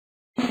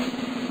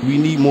We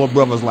need more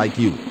brothers like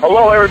you.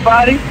 Hello,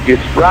 everybody.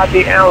 It's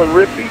Rodney Allen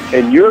Rippy,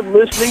 and you're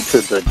listening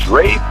to The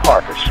Dre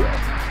Parker Show.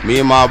 Me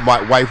and my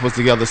wife was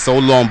together so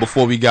long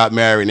before we got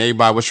married, and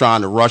everybody was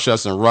trying to rush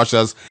us.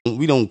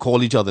 We don't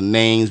call each other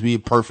names. We're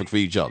perfect for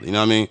each other. You know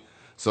what I mean?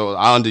 So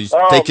I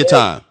understand. Take your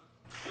time.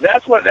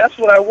 That's what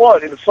I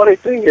want. And the funny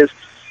thing is,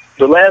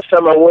 the last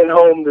time I went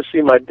home to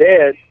see my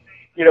dad,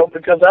 you know,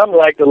 because I'm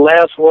like the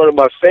last one of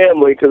my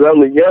family, because I'm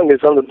the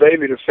youngest, I'm the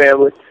baby of the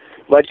family.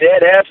 My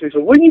dad asked me, so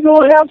when you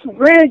going to have some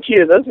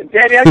grandkids? I said,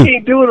 Daddy, I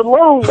can't do it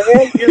alone,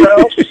 man, you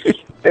know.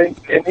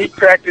 And he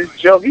cracked his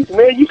joke. He said,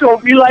 man, you going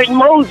to be like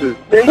Moses.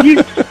 Man, you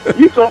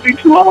going to be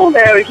too old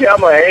now.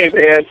 I'm like, hey,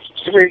 man,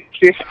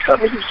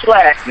 cut me some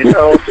slack, you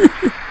know. Dre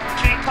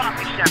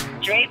Parker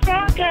Show. Dre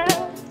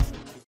Parker.